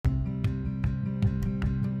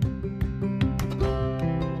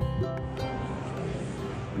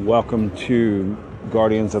Welcome to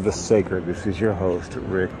Guardians of the Sacred. This is your host,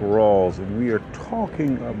 Rick Rawls, and we are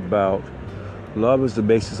talking about love as the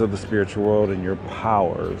basis of the spiritual world and your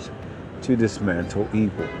powers to dismantle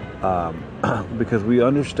evil. Because we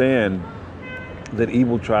understand that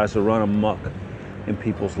evil tries to run amok in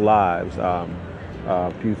people's lives.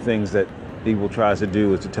 A few things that evil tries to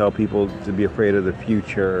do is to tell people to be afraid of the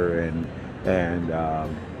future and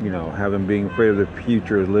have them being afraid of the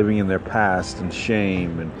future, living in their past and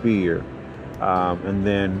shame and fear, and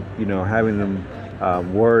then having them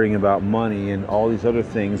worrying about money and all these other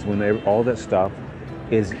things when all that stuff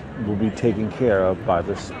will be taken care of by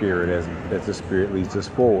the Spirit as the Spirit leads us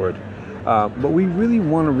forward. But we really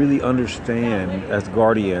want to really understand as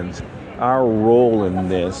guardians our role in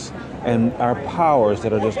this and our powers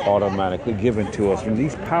that are just automatically given to us. And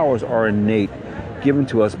these powers are innate, given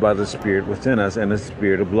to us by the Spirit within us and the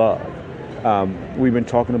Spirit of love. We've been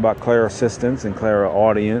talking about clairassistance and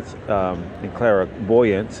clairaudience and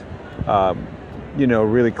clairvoyance,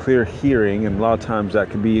 really clear hearing. And a lot of times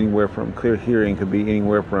that could be anywhere from clear hearing, could be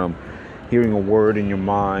anywhere from hearing a word in your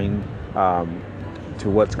mind to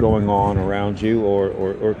what's going on around you,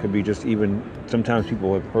 or it could be just even sometimes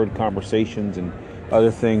people have heard conversations and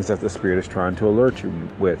other things that the Spirit is trying to alert you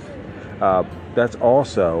with. That's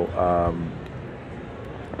also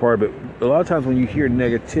part of it. A lot of times when you hear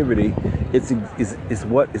negativity, it's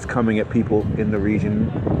what is coming at people in the region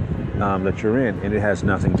that you're in, and it has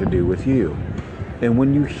nothing to do with you. And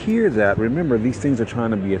when you hear that, remember, these things are trying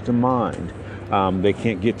to be at the mind. They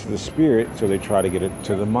can't get to the Spirit, so they try to get it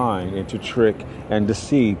to the mind and to trick and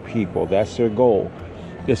deceive people. That's their goal.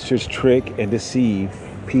 It's just trick and deceive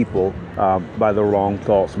people by the wrong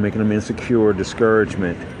thoughts, making them insecure,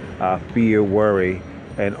 discouragement, fear, worry,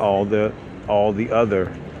 and all the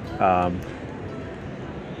other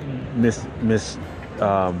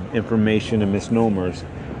information and misnomers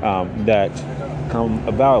that come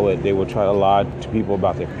about it. They will try to lie to people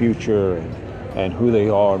about their future and who they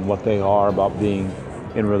are and what they are, about being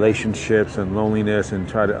in relationships and loneliness, and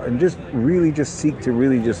try to just seek to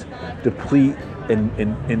really just deplete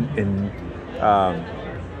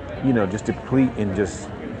just deplete and just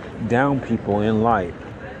down people in life.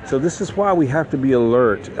 So this is why we have to be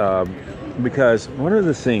alert, because one of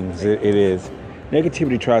the things it is,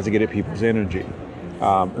 negativity tries to get at people's energy.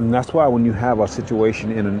 And that's why when you have a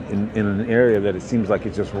situation in an area that it seems like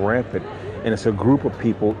it's just rampant, and it's a group of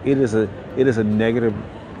people, it is a negative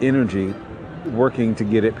energy working to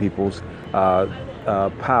get at people's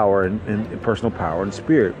power and personal power and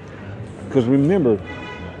spirit. Because remember,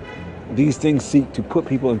 these things seek to put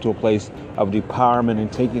people into a place of depowerment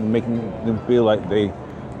and making them feel like they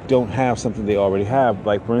don't have something they already have.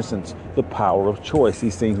 Like, for instance, the power of choice.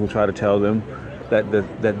 These things will try to tell them that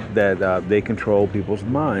they control people's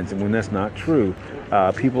minds, and when that's not true,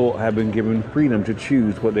 people have been given freedom to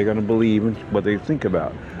choose what they're going to believe and what they think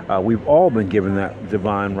about. We've all been given that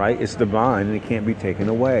divine right. It's divine and it can't be taken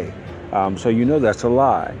away. So that's a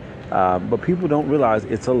lie. But people don't realize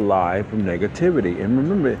it's a lie from negativity. And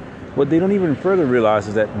remember, what they don't even further realize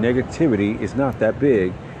is that negativity is not that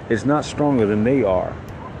big. It's not stronger than they are.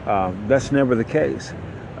 That's never the case.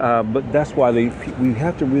 But that's why we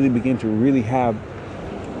have to really begin to really have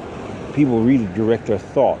people redirect their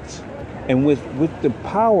thoughts. And with the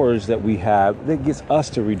powers that we have, that gets us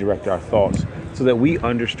to redirect our thoughts so that we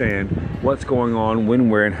understand what's going on, when,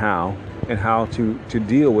 where, and how to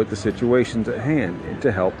deal with the situations at hand and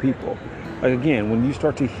to help people. Like, again, when you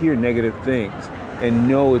start to hear negative things and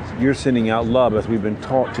know you're sending out love, as we've been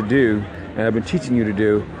taught to do and I've been teaching you to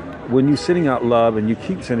do, when you're sending out love and you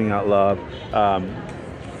keep sending out love,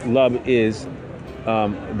 love is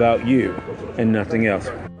about you and nothing else.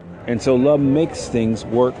 And so love makes things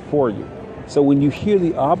work for you. So when you hear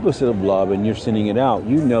the opposite of love and you're sending it out,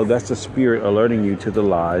 that's the Spirit alerting you to the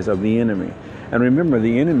lies of the enemy. And remember,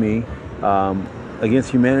 the enemy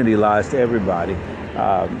against humanity lies to everybody.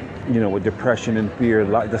 With depression and fear,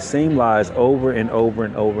 the same lies over and over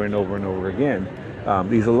and over and over and over again.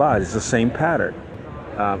 These are lies. It's the same pattern.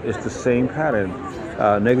 It's the same pattern.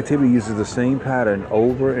 Negativity uses the same pattern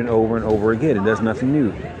over and over and over again. It does nothing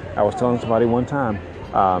new. I was telling somebody one time,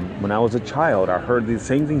 when I was a child, I heard the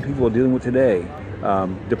same thing people are dealing with today.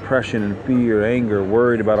 Depression and fear, anger,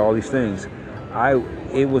 worried about all these things.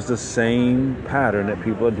 It was the same pattern that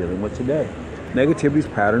people are dealing with today. Negativity's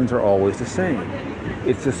patterns are always the same.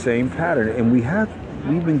 It's the same pattern. And we've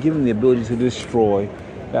been given the ability to destroy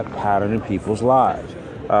that pattern in people's lives.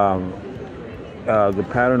 The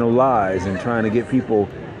pattern of lies and trying to get people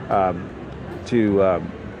to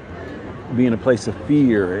be in a place of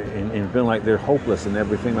fear and feeling like they're hopeless and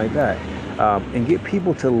everything like that. And get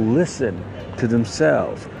people to listen to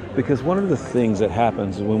themselves. Because one of the things that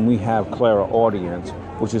happens when we have clairaudience,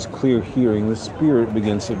 which is clear hearing, the Spirit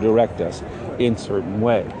begins to direct us in certain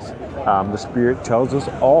ways. The Spirit tells us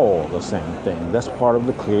all the same thing. That's part of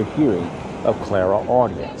the clear hearing of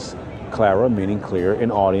clairaudience. Clara meaning clear,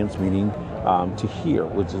 and audience meaning to hear,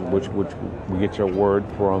 which we get your word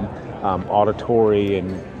from auditory,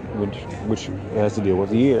 and which has to deal with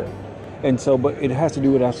the ear. And so, but it has to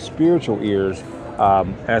do with our spiritual ears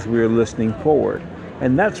as we are listening forward.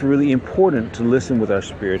 And that's really important, to listen with our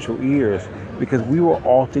spiritual ears, because we will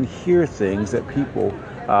often hear things that people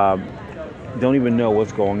don't even know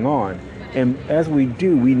what's going on. And as we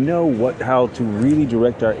do, we know how to really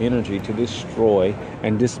direct our energy to destroy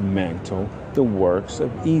and dismantle the works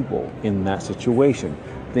of evil in that situation.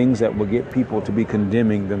 Things that will get people to be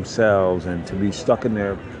condemning themselves and to be stuck in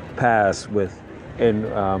their past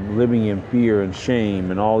and living in fear and shame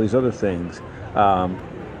and all these other things.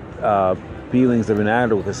 Feelings of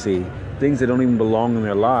inadequacy, things that don't even belong in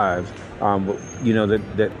their lives,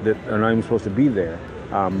 that are not even supposed to be there,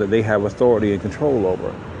 that they have authority and control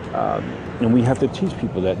over. And we have to teach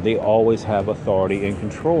people that they always have authority and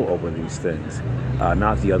control over these things,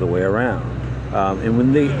 not the other way around. And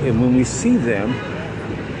when we see them,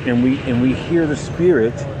 and we hear the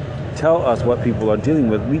Spirit tell us what people are dealing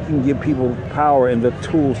with, we can give people power and the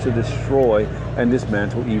tools to destroy and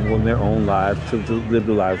dismantle evil in their own lives, to live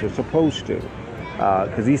the lives they're supposed to.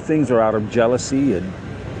 Because these things are out of jealousy,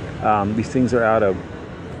 and these things are out of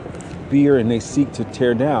fear, and they seek to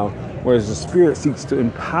tear down, whereas the Spirit seeks to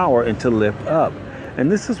empower and to lift up. And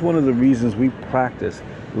this is one of the reasons we practice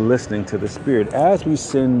listening to the Spirit. As we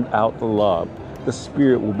send out the love, the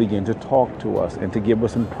Spirit will begin to talk to us and to give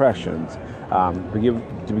us impressions, to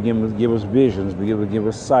give us visions, to give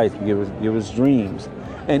us sights, to give us dreams.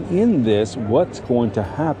 And in this, what's going to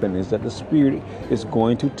happen is that the Spirit is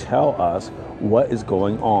going to tell us what is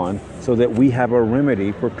going on, so that we have a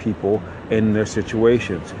remedy for people in their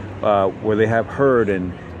situations where they have hurt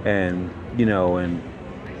and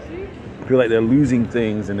feel like they're losing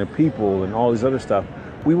things and their people and all this other stuff.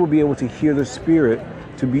 We will be able to hear the Spirit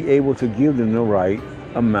to be able to give them the right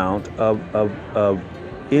amount of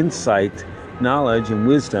insight, knowledge, and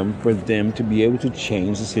wisdom for them to be able to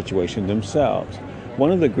change the situation themselves.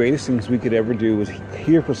 One of the greatest things we could ever do is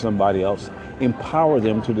hear for somebody else, empower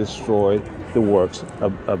them to destroy the works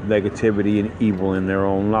of negativity and evil in their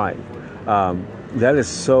own life. That is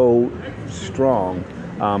so strong,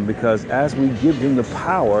 because as we give them the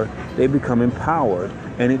power, they become empowered,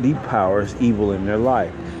 and it depowers evil in their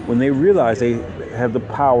life. When they realize they have the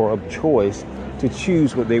power of choice to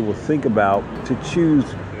choose what they will think about, to choose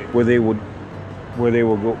where they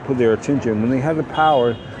will go put their attention, when they have the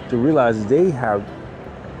power to realize they have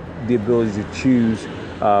the ability to choose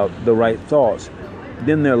the right thoughts,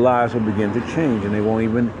 then their lives will begin to change, and they won't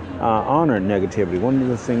even honor negativity. One of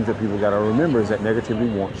the things that people got to remember is that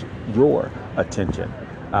negativity wants your attention.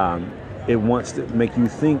 It wants to make you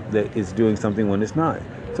think that it's doing something when it's not.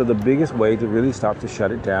 So the biggest way to really stop to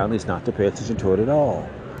shut it down is not to pay attention to it at all,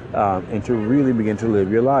 and to really begin to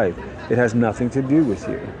live your life. It has nothing to do with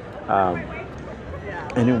you.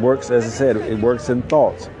 And it works, as I said, it works in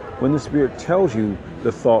thoughts. When the Spirit tells you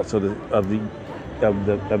the thoughts of the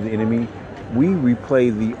enemy, we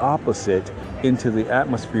replay the opposite into the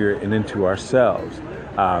atmosphere and into ourselves.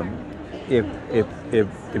 If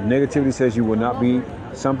negativity says you will not be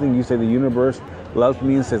something, you say the universe loves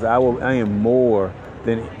me and says I am more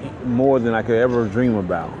than I could ever dream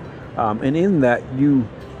about. And in that you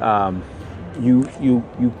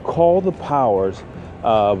call the powers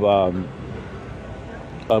of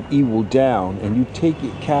evil down, and you take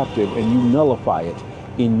it captive and you nullify it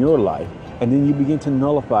in your life, and then you begin to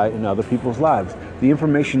nullify it in other people's lives. The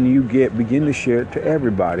information you get, begin to share it to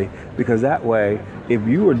everybody, because that way, if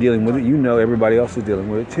you are dealing with it, you know everybody else is dealing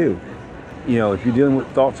with it too. If you're dealing with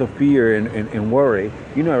thoughts of fear and worry,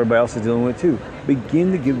 you know everybody else is dealing with it too.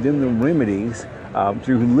 Begin to give them the remedies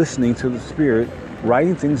through listening to the Spirit,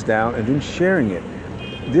 writing things down, and then sharing it.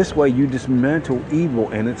 This way you dismantle evil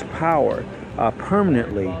and its power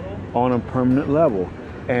permanently on a permanent level,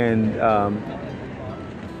 and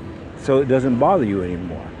so it doesn't bother you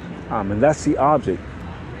anymore. And that's the object,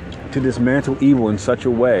 to dismantle evil in such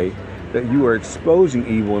a way that you are exposing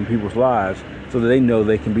evil in people's lives so that they know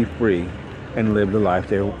they can be free and live the life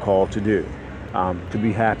they're called to do, to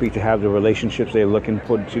be happy, to have the relationships they're looking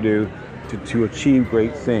for to do, to achieve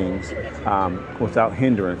great things without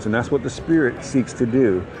hindrance. And that's what the Spirit seeks to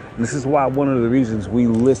do. And this is why one of the reasons we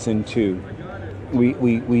listen to,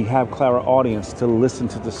 we have clairaudience to listen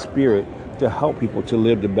to the Spirit, to help people to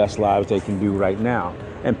live the best lives they can do right now,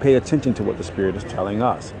 and pay attention to what the Spirit is telling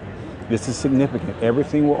us. This is significant.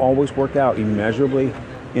 Everything will always work out immeasurably,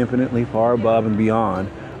 infinitely, far above and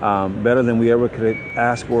beyond, better than we ever could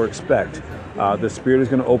ask or expect. The Spirit is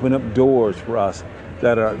going to open up doors for us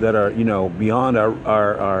that are beyond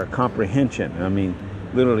our comprehension. I mean,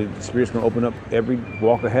 literally, the Spirit's going to open up every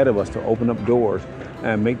walk ahead of us to open up doors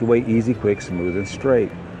and make the way easy, quick, smooth, and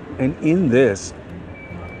straight. And in this,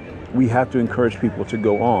 we have to encourage people to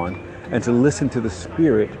go on and to listen to the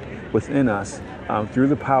Spirit within us through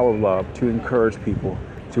the power of love to encourage people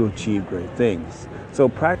to achieve great things. So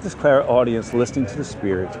practice clairaudience, listening to the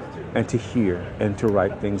Spirit, and to hear and to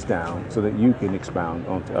write things down so that you can expound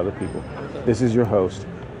onto other people. This is your host,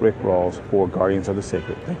 Rick Rawls, for Guardians of the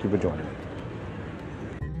Sacred. Thank you for joining me.